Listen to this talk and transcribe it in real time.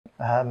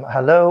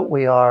Hello,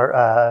 we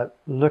are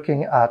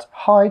looking at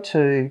how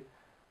to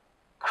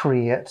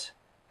create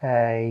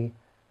a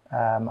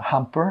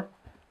hamper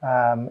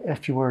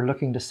if you were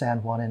looking to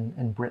send one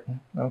in Britain.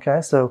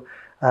 Okay, so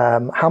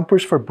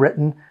hampers for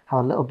Britain are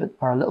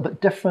a little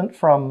bit different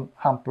from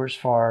hampers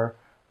for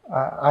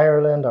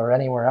Ireland or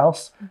anywhere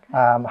else.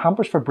 Okay.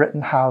 Hampers for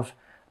Britain have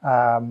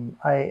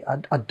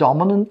a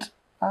dominant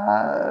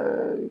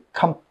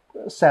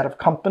set of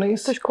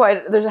companies.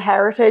 There's a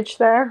heritage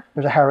there.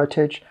 There's a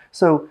heritage.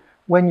 So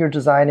when you're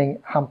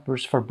designing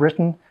hampers for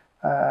Britain,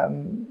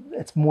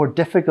 it's more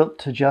difficult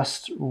to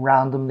just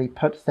randomly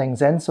put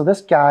things in. So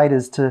this guide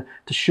is to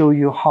show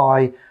you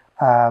how,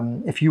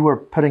 if you were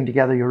putting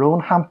together your own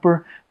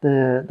hamper,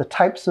 the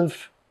types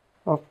of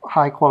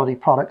high quality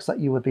products that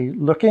you would be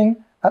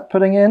looking at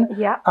putting in,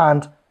 yeah,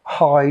 and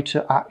how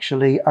to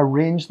actually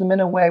arrange them in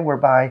a way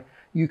whereby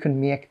you can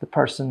make the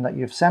person that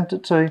you've sent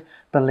it to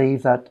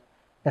believe that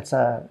it's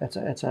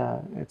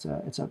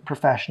a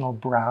professional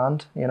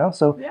brand, you know.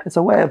 So yeah, it's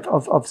a way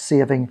of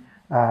saving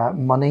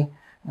money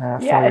for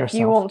yourself. If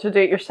you want to do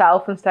it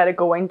yourself instead of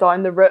going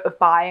down the route of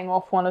buying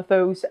off one of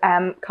those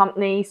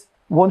companies.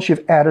 Once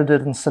you've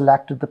edited and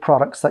selected the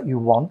products that you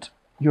want,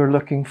 you're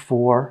looking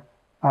for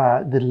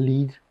the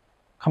lead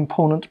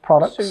component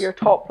products. So your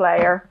top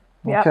layer.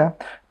 Okay,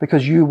 yep.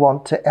 Because you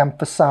want to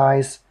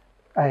emphasize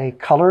a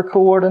color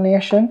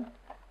coordination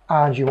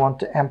and you want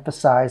to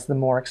emphasize the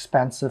more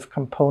expensive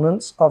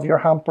components of your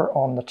hamper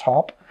on the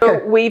top.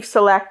 So we've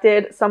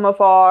selected some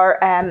of our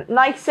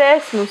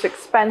nicest, most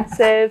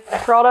expensive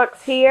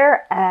products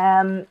here.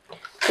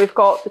 We've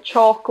got the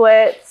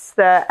chocolates,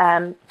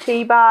 the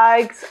tea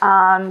bags,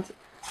 and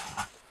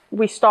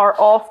we start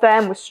off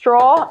then with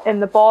straw in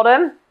the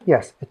bottom.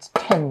 Yes, it's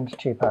tinned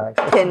tea bags.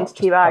 Tinned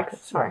tea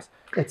bags, sorry.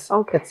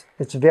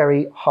 It's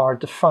very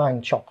hard to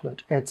find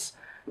chocolate. It's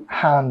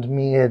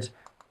handmade,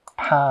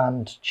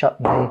 panned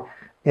chutney.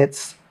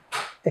 It's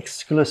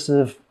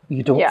exclusive.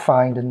 You don't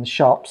find in the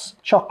shops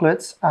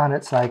chocolates, and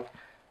it's like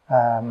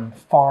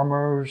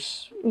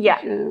farmers,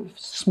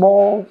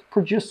 small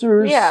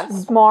producers,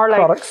 small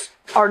products,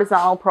 like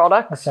artisanal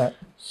products. That's it.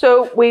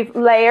 So we've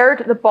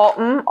layered the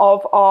bottom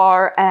of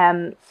our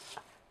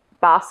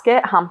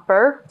basket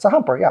hamper. It's a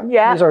hamper,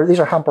 yeah. These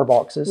are hamper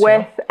boxes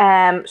with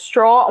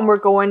straw, and we're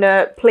going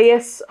to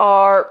place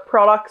our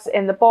products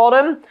in the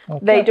bottom.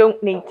 Okay. They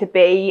don't need to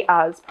be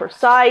as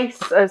precise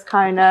as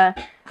kind of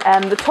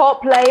the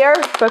top layer,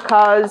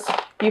 because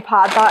you've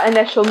had that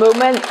initial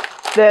moment.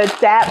 The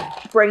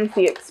depth brings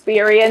the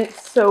experience,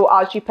 so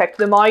as you pick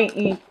them out,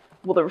 the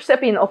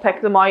recipient will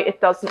pick them out. It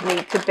doesn't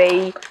need to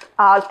be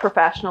as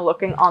professional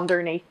looking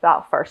underneath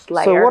that first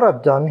layer. So what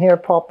I've done here,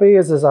 Poppy,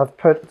 is I've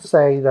put,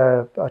 say,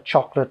 a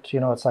chocolate, you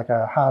know, it's like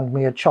a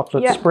handmade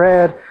chocolate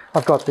spread.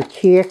 I've got the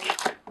cake,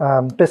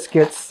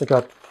 biscuits, I've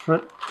got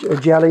fruit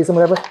jellies and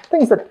whatever.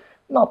 Things that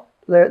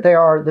they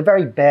are the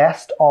very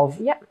best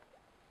of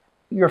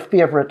your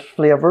favorite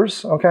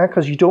flavors, okay?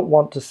 Because you don't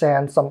want to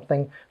send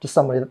something to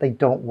somebody that they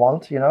don't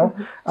want, you know.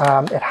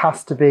 Mm-hmm. It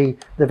has to be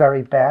the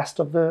very best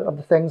of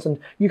the things, and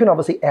you can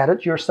obviously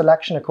edit your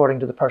selection according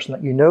to the person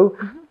that you know.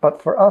 Mm-hmm.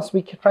 But for us,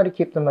 we try to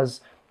keep them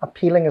as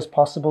appealing as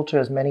possible to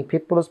as many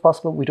people as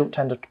possible. We don't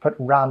tend to put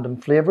random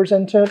flavors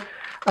into it,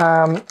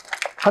 and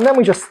then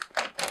we just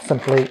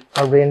simply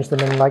arrange them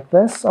in like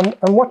this. And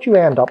what you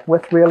end up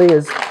with really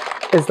is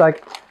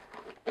like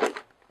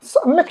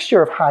a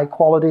mixture of high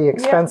quality,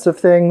 expensive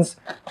things,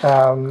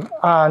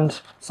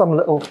 and some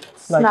little,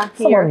 like,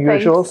 some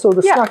unusual. Things. So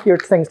the snackier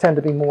things tend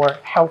to be more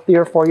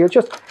healthier for you.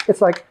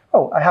 It's like,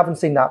 oh, I haven't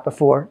seen that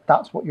before.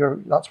 That's what you're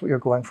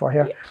going for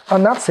here. Yeah.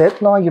 And that's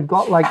it. Now you've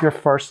got like your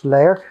first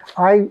layer.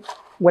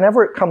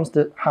 Whenever it comes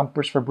to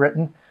hampers for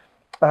Britain,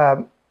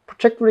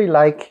 particularly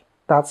like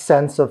that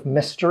sense of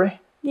mystery.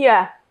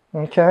 Yeah.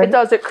 Okay. It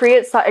does. It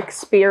creates that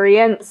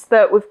experience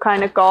that we've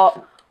kind of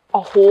got a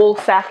whole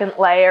second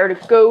layer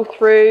to go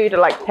through, to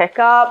like pick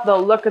up.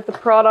 They'll look at the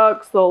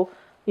products, they'll,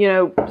 you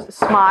know,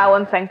 smile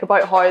and think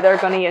about how they're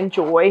going to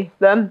enjoy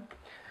them.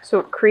 So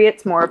it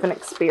creates more of an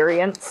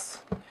experience.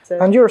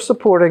 And you're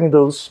supporting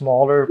those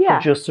smaller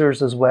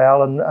producers as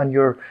well, and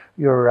you're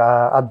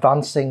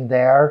advancing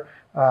their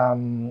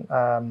brand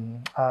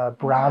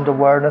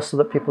awareness so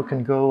that people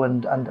can go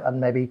and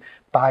maybe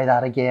buy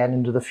that again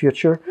into the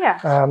future.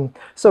 Yeah.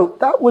 So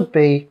that would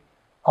be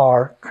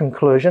our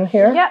conclusion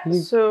here. Yeah,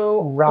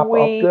 so wrap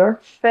up there.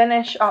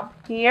 Finish up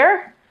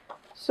here.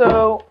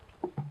 So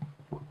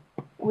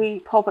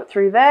we pop it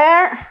through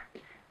there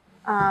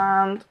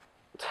and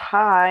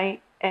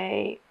tie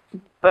a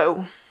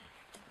bow.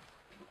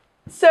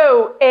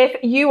 So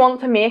if you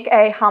want to make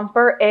a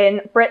hamper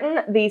in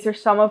Britain, these are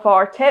some of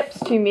our tips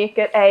to make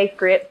it a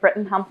great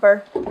Britain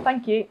hamper.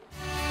 Thank you.